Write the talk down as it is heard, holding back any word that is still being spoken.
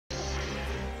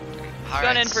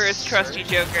Going in for his trusty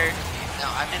Joker. No,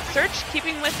 and Surge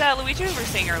keeping with Luigi we were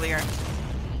seeing earlier.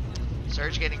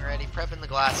 Surge getting ready, prepping the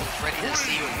glasses, ready to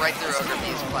see right through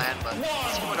Ogreby's plan, but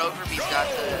see what Ogreby's got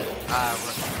to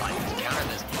counter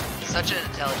this. He's such an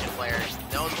intelligent player,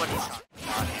 knows what he's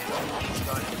talking about, and he's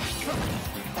going to be...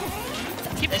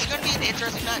 It's going to be an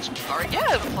interesting match. Already,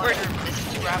 yeah, this is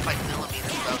the graph by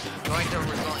millimeters, so going to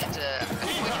result into a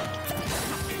quick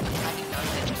attacking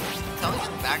nudge. Telling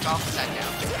him to back off and set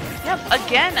down. Yep,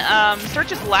 again,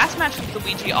 Surge's last match with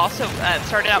Luigi also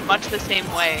started out much the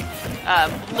same way.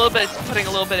 Putting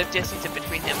a little bit of distance in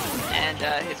between him and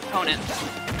his opponent.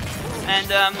 And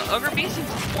Ogreb seems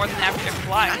more than happy to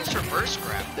fly. Nice reverse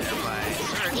grab there by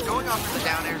Surge. Going off for the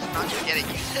down airs, not going to get it.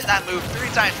 Used that move 3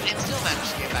 times and still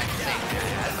managed to get back to the same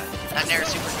area. That nair is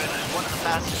super good. One of the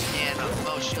fastest and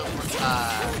most shield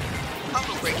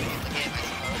combo breaking in the game, I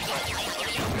suppose.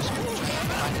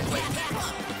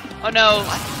 Oh no.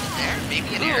 What? There?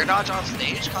 Maybe an air dodge off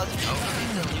stage causing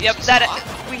Ogreb to lose. Yep,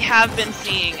 we have been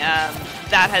seeing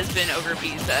that has been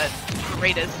Ogreb's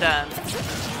greatest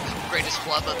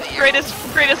flub of the year.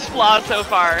 Greatest flaw so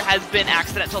far has been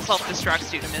accidental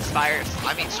self-destructs due to misfires.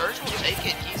 I mean, Surge will take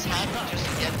it. He's happy just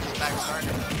to get this back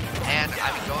started. And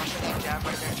I mean, going for the jab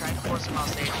right there, trying to force him off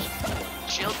stage.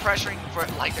 Shield pressuring for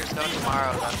like there's no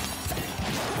tomorrow though.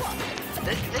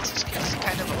 This is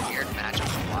kind of a weird matchup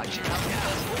to watch, you know,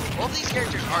 because both these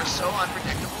characters are so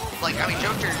unpredictable. Like, I mean,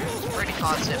 Joker is pretty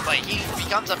constant, but he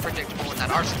becomes unpredictable when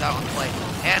that Arson's out on play.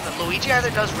 And Luigi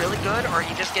either does really good, or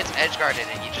he just gets edge guarded,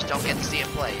 and you just don't get to see him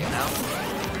play, you know?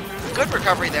 Good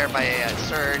recovery there by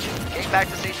Surge, getting back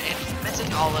to stage, and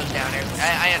missing all those down airs.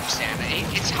 I understand.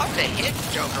 It's tough to hit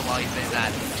Joker while he's in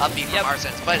that upbeat from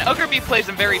Arsons, but Ogreb plays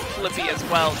him very flippy as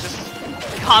well, just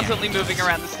constantly moving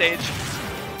around the stage.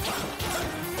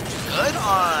 Good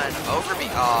on Ogreb.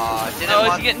 Is he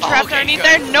getting trapped underneath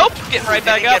there? Nope! Getting right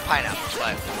back up. Get pineapple,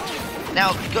 but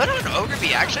now good on Ogreb,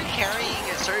 actually carrying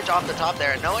a Surge off the top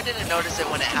there. No one didn't notice it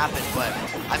when it happened, but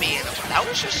I mean that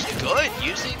was just good.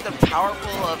 Using the power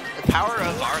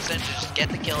of Arson to just get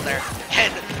the kill there.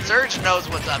 And Surge knows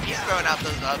what's up. He's throwing out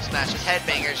those up smashes,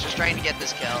 headbangers, just trying to get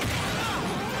this kill.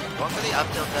 Going for the up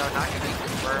tilt though, not going to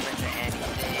confirm into anything.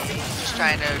 Just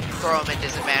trying to throw him at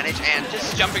disadvantage and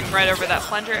just jumping right over that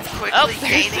plunger. Quickly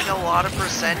gaining a lot of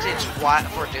percentage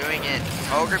for doing it.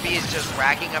 Ogreb is just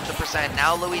racking up the percent.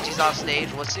 Now Luigi's off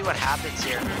stage. Let's see what happens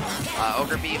here.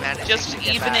 Ogreb managed just to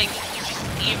get evening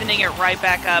it right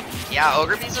back up. Yeah,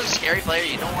 Ogreb is a scary player.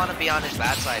 You don't want to be on his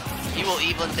bad side. He will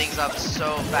even things up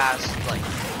so fast. Like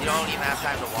you don't even have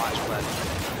time to watch, but.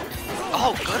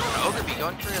 Oh, good on Ogreb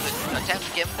going for the attempt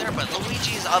to get him there, but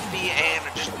Luigi's up B and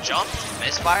just jumps,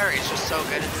 misfire is just so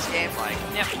good in this game. Like,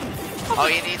 yep. All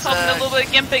you need a little bit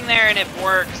of gimping there and it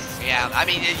works. Yeah, I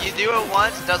mean, if you do it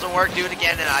once, it doesn't work, do it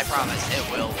again, and I promise it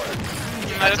will work.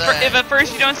 If at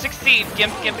first you don't succeed,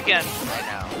 gimp again. I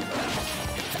know.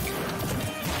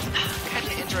 Kind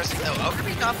of interesting though.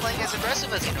 Ogreb's not playing as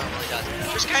aggressive as he normally does.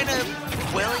 Just kind of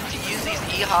willing to use these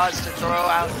E-Hods to throw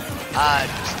out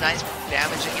just nice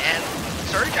damaging, and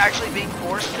Surge actually being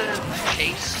forced to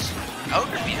chase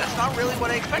Ogreb. That's not really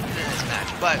what I expected in this match,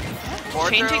 but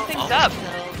changing things up.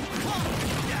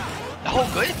 Oh,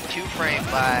 good 2-frame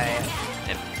by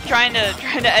trying to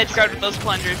edge guard with those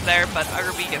plungers there, but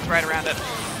Ogreb gets right around it.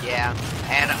 Yeah,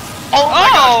 and oh my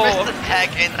gosh, missed the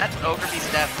tech, and that's Ogreb's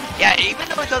death. Yeah, even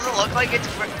though it doesn't look like it's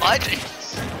much,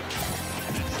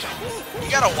 you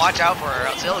gotta watch out for her,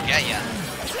 else he'll get you.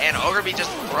 And Ogreb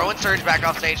just throwing Surge back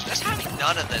off stage, just having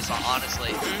none of this,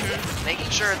 honestly. Making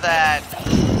sure that...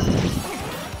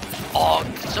 Oh,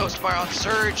 so smart on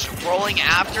Surge, rolling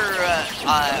after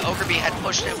Ogreb had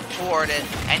pushed him forward it,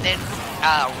 and then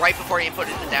right before he put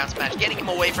it in the down smash, getting him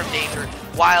away from danger,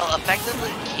 while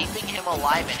effectively keeping him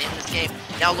alive and in this game.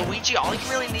 Now Luigi, all he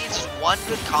really needs is one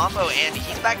good combo, and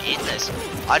he's back in this.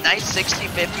 A nice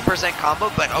 60-50% combo,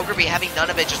 but Ogreb having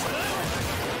none of it, just...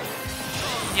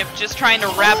 Yep, just trying to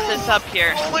wrap this up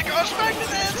here. Oh my gosh, Magnet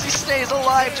Hands! He stays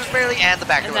alive just barely, and the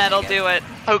back. And that'll do it.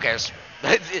 Who cares?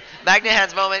 Magnet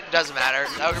Hands moment, doesn't matter.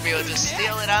 Ogreb will just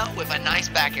steal it out with a nice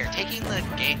back air, taking the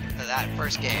game to that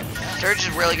first game. Surge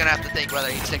is really going to have to think whether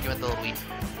he's sticking with the lead.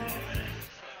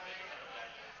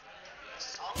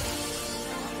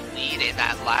 Lead in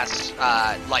that last,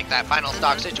 like that final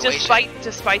stock situation.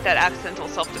 Despite that accidental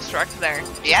self-destruct there.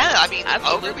 Yeah, I mean,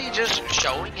 Ogreb just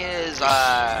showing his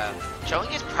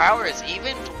prowess,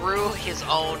 even through his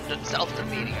own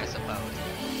self-defeating, I suppose.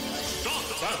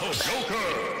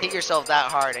 Hit yourself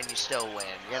that hard and you still win,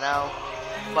 you know?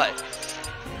 But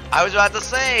I was about to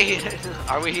say,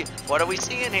 what are we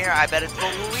seeing here? I bet it's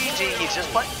Luigi. He's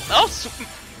just playing. Oh,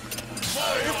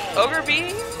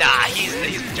 Ogreb? Nah, he's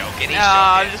joking. He's joking.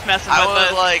 I'm just messing with I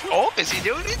was it. like, oh, is he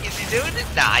doing it? Is he doing it?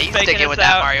 Nah, he's Faking sticking us with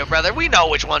that out. Mario brother. We know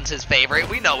which one's his favorite.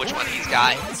 We know which one he's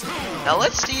got. Now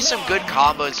let's see some good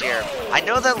combos here. I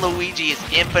know that Luigi is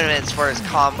infamous for his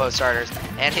combo starters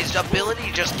and his ability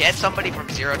to just get somebody from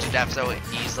 0 to death so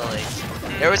easily.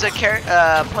 There was a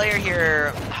player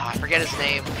here, I forget his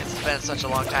name, it's been such a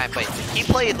long time, but he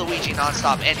played Luigi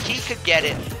nonstop and he could get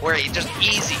it where he just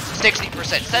easy 60%,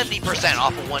 70%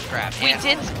 off of one grab.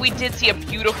 We did see a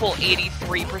beautiful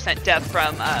 83% death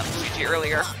from Luigi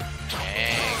earlier.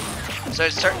 Dang. So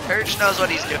Surge knows what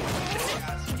he's doing.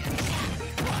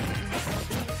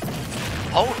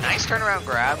 Oh, nice turnaround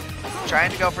grab.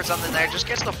 Trying to go for something there. Just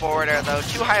gets the forward air though.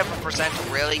 Too high of a percent to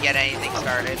really get anything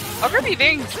started. Ogreb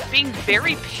being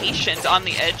very patient on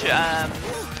the edge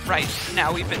right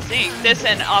now. We've been seeing this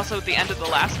and also at the end of the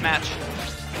last match.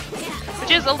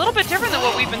 Which is a little bit different than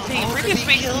what we've been seeing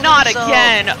previously. Not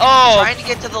again. Oh, trying to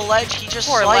get to the ledge. He just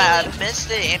slightly missed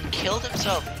it and killed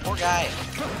himself. Poor guy.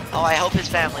 Oh, I hope his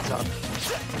family's up.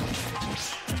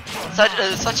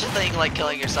 Such a thing like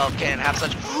killing yourself can have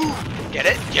such. Get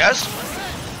it? Yes.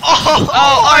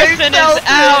 Oh, Arson is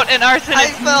out, and Arson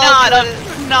is not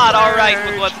all right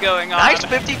with what's going on. Nice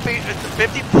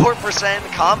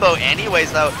 54% combo,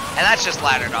 anyways, though, and that's just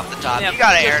laddered off the top. Yep, you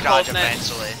gotta air dodge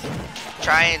eventually.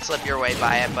 Try and slip your way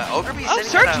by it, but Ogreby's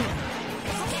sitting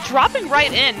dropping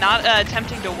right in, not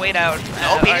attempting to wait out.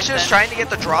 Nope, he's just trying to get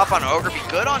the drop on Ogreby.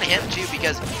 Good on him too,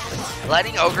 because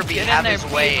letting Ogreby have his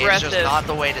way is just not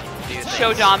the way to do things.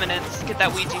 Show dominance. Get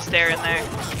that Ouija stare in there.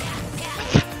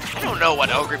 I don't know what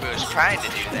Ogreby was trying to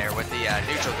do there with the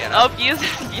neutral get-up. Oh,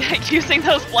 using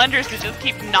those blunders to just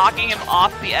keep knocking him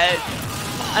off the edge.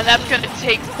 And that's going to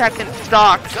take second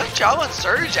stock. Good job on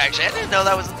Surge, actually. I didn't know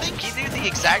that was a thing. He knew the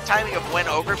exact timing of when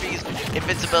Ogreby's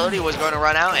invincibility was going to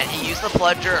run out, and he used the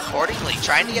plunger accordingly,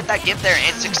 trying to get that gift there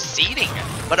and succeeding.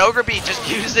 But Ogreby just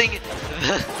using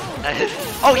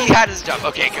oh, he had his jump.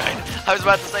 Okay, good. I was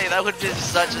about to say, that would be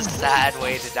such a sad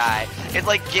way to die. It's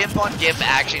like gimp on gimp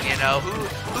action, you know?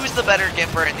 Who's the better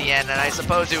gimper in the end? And I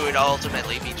suppose it would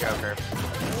ultimately be Joker.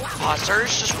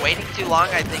 Surge just waiting too long,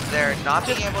 I think, there. Not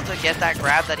being able to get that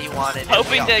grab that he wanted.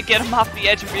 Hoping to get him off the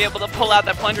edge and be able to pull out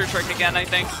that plunger trick again, I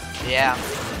think. Yeah.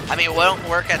 I mean, it won't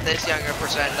work at this younger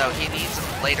percent, though. He needs some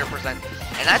later percent.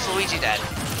 And that's Luigi dead.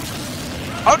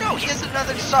 Oh, no, he has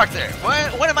another stock there.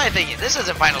 What am I thinking? This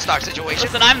isn't final stock situation.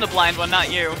 Listen, I'm the blind one, not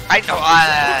you. I know.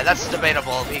 That's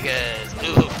debatable because,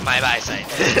 ooh, my eyesight.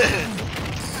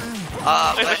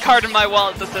 There's a card in my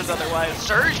wallet that says otherwise.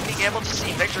 Surge being able to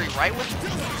see victory right with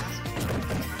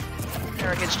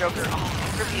there against Joker.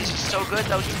 Oh, Ogreby is just so good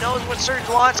though. He knows what Surge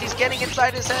wants. He's getting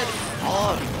inside his head.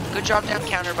 Oh, good drop down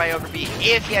counter by Ogreby.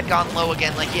 If he had gone low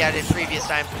again like he had in previous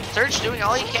time. Surge doing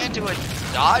all he can to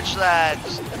dodge that.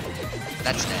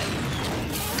 That's dead.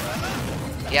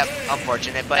 Yep,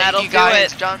 unfortunate, but he got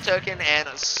his jump token, and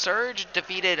Surge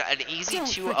defeated an easy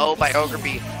 2-0 by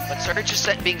Ogreby. But Surge is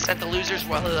being sent to losers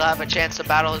while he'll have a chance to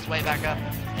battle his way back up.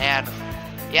 And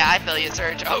yeah, I feel you,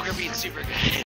 Surge. Ogreby is super good.